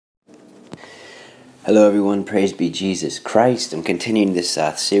Hello everyone, praise be Jesus Christ. I'm continuing this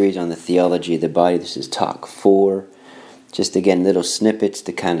series on the theology of the body. This is talk 4. Just again, little snippets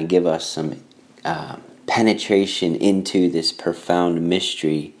to kind of give us some penetration into this profound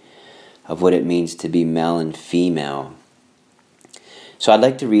mystery of what it means to be male and female. So I'd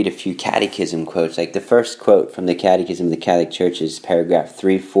like to read a few catechism quotes. Like the first quote from the Catechism of the Catholic Church is paragraph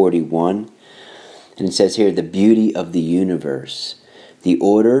 341. And it says here, the beauty of the universe, the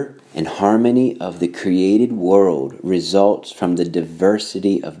order and harmony of the created world results from the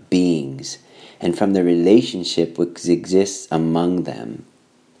diversity of beings and from the relationship which exists among them.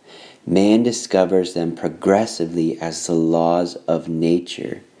 Man discovers them progressively as the laws of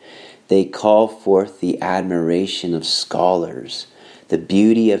nature. They call forth the admiration of scholars. The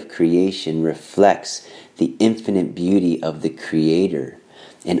beauty of creation reflects the infinite beauty of the Creator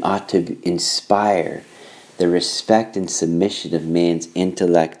and ought to inspire the respect and submission of man's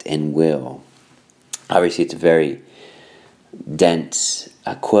intellect and will. Obviously, it's a very dense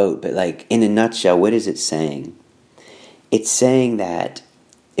quote, but like in a nutshell, what is it saying? It's saying that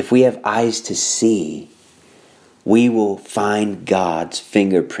if we have eyes to see, we will find God's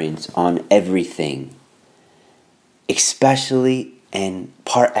fingerprints on everything, especially and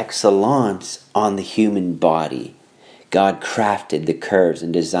par excellence on the human body. God crafted the curves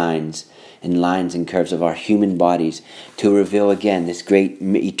and designs and lines and curves of our human bodies to reveal again this great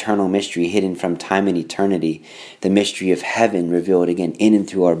eternal mystery hidden from time and eternity, the mystery of heaven revealed again in and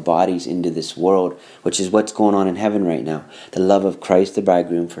through our bodies into this world, which is what's going on in heaven right now. The love of Christ the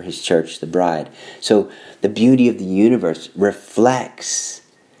bridegroom for his church, the bride. So the beauty of the universe reflects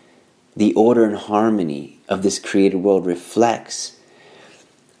the order and harmony of this created world, reflects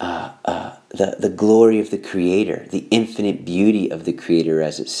the glory of the Creator, the infinite beauty of the Creator,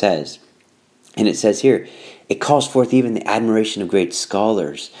 as it says. And it says here, it calls forth even the admiration of great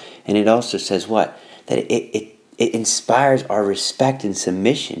scholars. And it also says what? That it inspires our respect and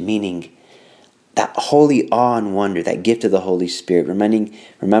submission, meaning that holy awe and wonder, that gift of the Holy Spirit.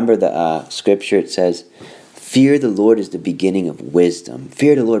 Remember the scripture, it says, fear the Lord is the beginning of wisdom.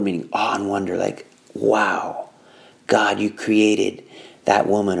 Fear the Lord meaning awe and wonder, like, wow, God, you created that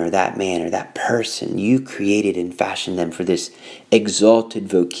woman or that man or that person. You created and fashioned them for this exalted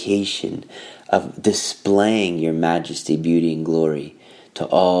vocation of displaying your majesty, beauty, and glory to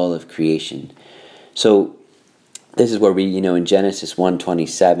all of creation. So this is where we, in Genesis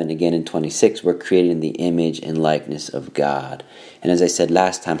 1:27, again in 26, we're created in the image and likeness of God. And as I said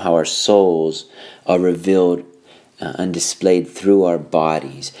last time, how our souls are revealed and displayed through our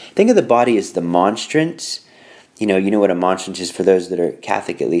bodies. Think of the body as the monstrance. You know what a monstrance is, for those that are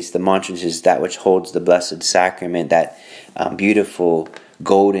Catholic at least. The monstrance is that which holds the Blessed Sacrament, that beautiful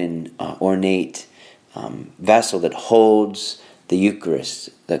golden ornate vessel that holds the Eucharist,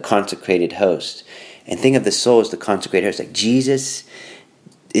 the consecrated host. And think of the soul as the consecrated host. Like Jesus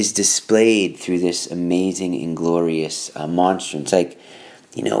is displayed through this amazing and glorious monstrance. Like,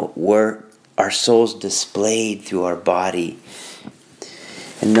 our souls displayed through our body.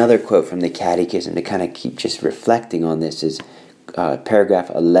 Another quote from the Catechism to kind of keep just reflecting on this is paragraph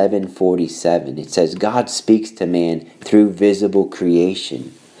 1147. It says, God speaks to man through visible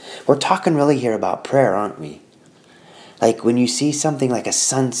creation. We're talking really here about prayer, aren't we? Like when you see something like a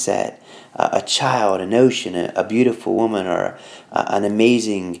sunset, a child, an ocean, a beautiful woman, or an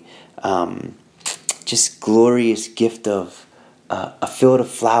amazing, just glorious gift of a field of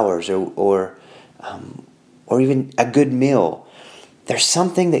flowers, or even a good meal. There's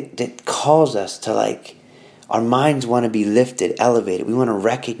something that calls us to, our minds want to be lifted, elevated. We want to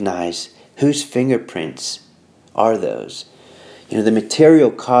recognize whose fingerprints are those. The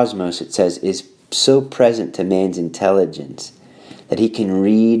material cosmos, it says, is so present to man's intelligence that he can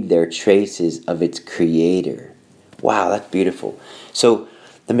read their traces of its creator. Wow, that's beautiful. So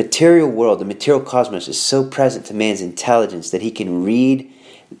the material world, the material cosmos is so present to man's intelligence that he can read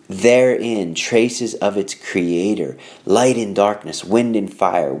therein traces of its creator. Light and darkness, wind and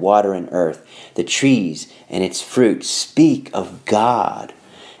fire, water and earth, the trees and its fruit speak of God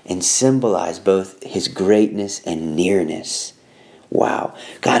and symbolize both his greatness and nearness. Wow,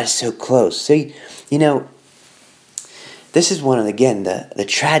 God is so close. See, this is one of, again, the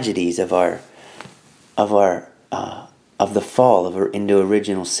tragedies of the fall into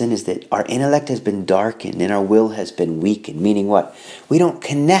original sin, is that our intellect has been darkened and our will has been weakened. Meaning what? We don't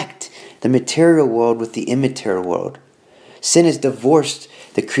connect the material world with the immaterial world. Sin has divorced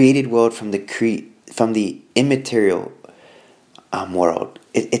the created world from the immaterial world.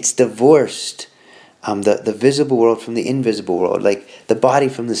 It's divorced the visible world from the invisible world, like the body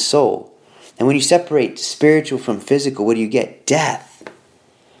from the soul. And when you separate spiritual from physical, what do you get? Death.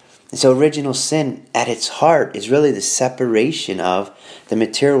 So original sin at its heart is really the separation of the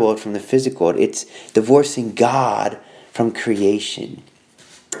material world from the physical world. It's divorcing God from creation.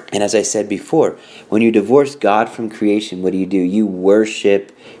 And as I said before, when you divorce God from creation, what do?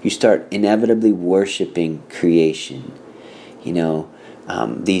 You start inevitably worshiping creation.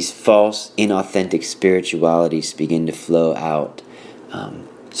 These false, inauthentic spiritualities begin to flow out.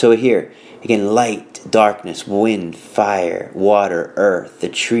 So here, again, light, darkness, wind, fire, water, earth, the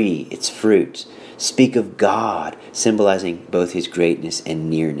tree, its fruits, speak of God, symbolizing both His greatness and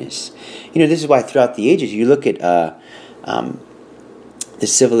nearness. This is why throughout the ages, you look at the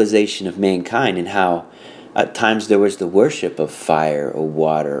civilization of mankind and how at times there was the worship of fire or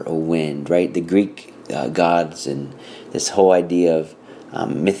water or wind, right? The Greek gods and this whole idea of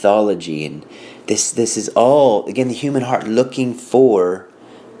mythology, and this is all, again, the human heart looking for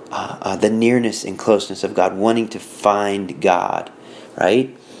the nearness and closeness of God, wanting to find God,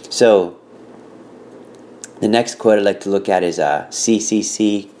 right? So the next quote I'd like to look at is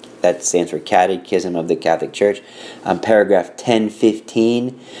CCC, that stands for Catechism of the Catholic Church, paragraph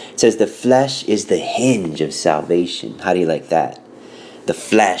 1015. It says, "The flesh is the hinge of salvation." How do you like that? The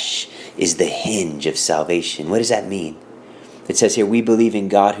flesh is the hinge of salvation. What does that mean? It says here, we believe in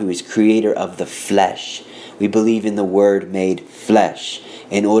God who is creator of the flesh. We believe in the Word made flesh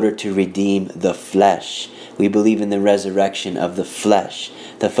in order to redeem the flesh. We believe in the resurrection of the flesh,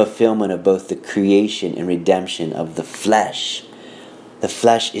 the fulfillment of both the creation and redemption of the flesh. The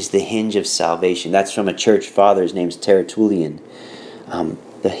flesh is the hinge of salvation. That's from a church father. His name's Tertullian.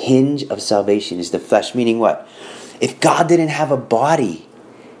 The hinge of salvation is the flesh. Meaning what? If God didn't have a body,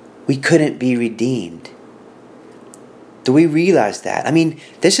 we couldn't be redeemed. Do we realize that? I mean,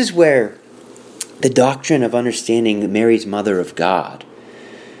 this is where the doctrine of understanding Mary's mother of God.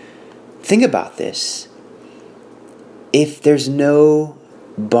 Think about this. If there's no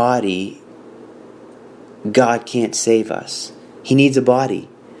body, God can't save us. He needs a body.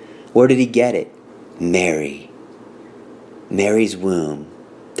 Where did He get it? Mary. Mary's womb,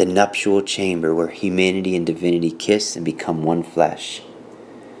 the nuptial chamber where humanity and divinity kiss and become one flesh.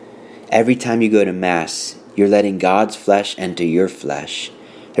 Every time you go to Mass, you're letting God's flesh enter your flesh.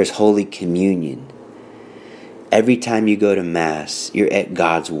 There's Holy Communion. Every time you go to Mass, you're at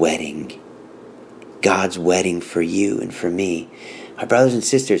God's wedding. God's wedding for you and for me. My brothers and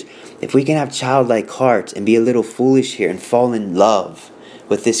sisters, if we can have childlike hearts and be a little foolish here and fall in love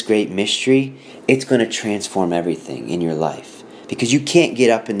with this great mystery, it's going to transform everything in your life. Because you can't get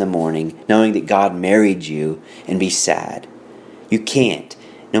up in the morning knowing that God married you and be sad. You can't.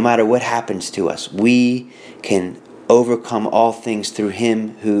 No matter what happens to us, we can overcome all things through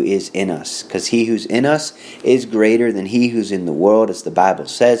Him who is in us. Because He who's in us is greater than he who's in the world, as the Bible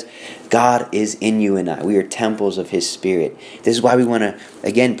says. God is in you and I. We are temples of His Spirit. This is why we want to,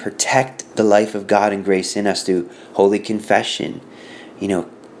 again, protect the life of God and grace in us through holy confession.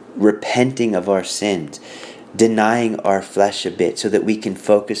 Repenting of our sins. Denying our flesh a bit so that we can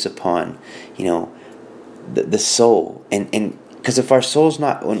focus upon, the soul. And because if our soul's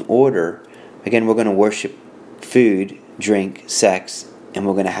not in order, again, we're going to worship food, drink, sex, and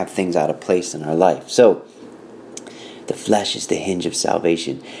we're going to have things out of place in our life. So, the flesh is the hinge of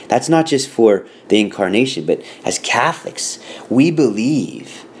salvation. That's not just for the incarnation, but as Catholics, we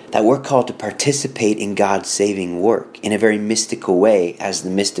believe that we're called to participate in God's saving work in a very mystical way as the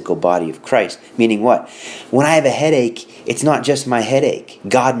mystical body of Christ. Meaning what? When I have a headache, it's not just my headache.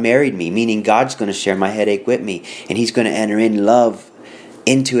 God married me, meaning God's going to share my headache with me, and He's going to enter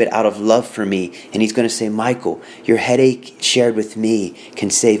into it out of love for me, and He's going to say, Michael, your headache shared with me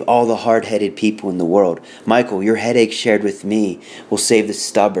can save all the hard-headed people in the world. Michael, your headache shared with me will save the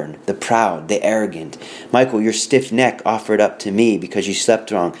stubborn, the proud, the arrogant. Michael, your stiff neck offered up to me because you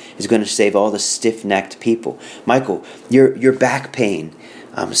slept wrong is going to save all the stiff-necked people. Michael, your back pain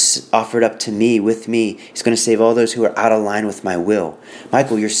offered up to me, with me, is going to save all those who are out of line with my will.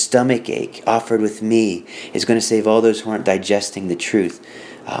 Michael, your stomach ache offered with me is going to save all those who aren't digesting the truth.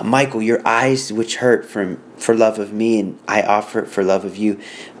 Michael, your eyes which hurt for love of me, and I offer it for love of you.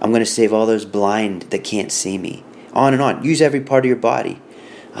 I'm going to save all those blind that can't see me. On and on. Use every part of your body.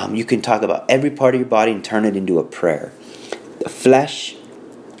 You can talk about every part of your body and turn it into a prayer. The flesh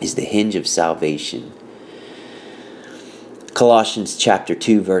is the hinge of salvation. Colossians chapter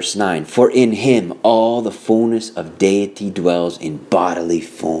 2 verse 9. For in Him all the fullness of deity dwells in bodily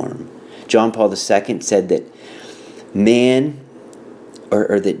form. John Paul II said that man,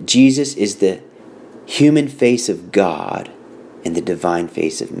 or that Jesus is the human face of God and the divine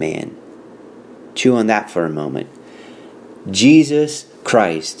face of man. Chew on that for a moment. Jesus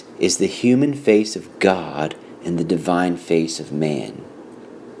Christ is the human face of God and the divine face of man.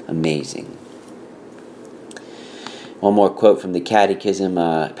 Amazing. One more quote from the Catechism,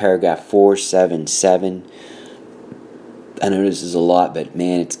 paragraph 477. I know this is a lot, but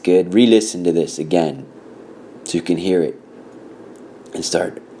man, it's good. Re-listen to this again so you can hear it and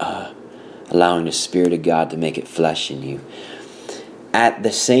start allowing the Spirit of God to make it flesh in you. At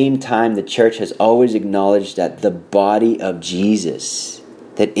the same time, the church has always acknowledged that the body of Jesus,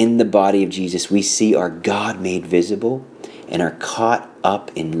 that in the body of Jesus we see our God made visible and are caught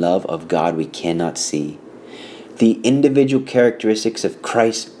up in love of God we cannot see. The individual characteristics of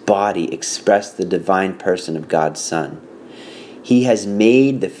Christ's body express the divine person of God's Son. He has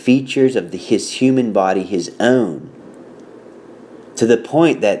made the features of his human body his own, to the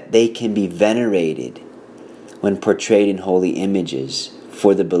point that they can be venerated when portrayed in holy images.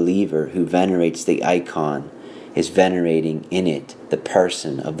 For the believer who venerates the icon is venerating in it the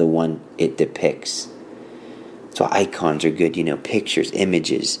person of the one it depicts. So icons are good, pictures,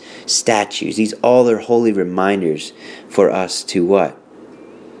 images, statues. These all are holy reminders for us to what?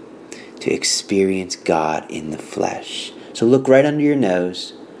 To experience God in the flesh. So look right under your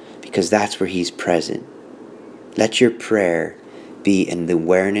nose, because that's where He's present. Let your prayer be in the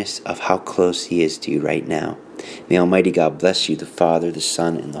awareness of how close He is to you right now. May Almighty God bless you, the Father, the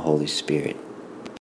Son, and the Holy Spirit.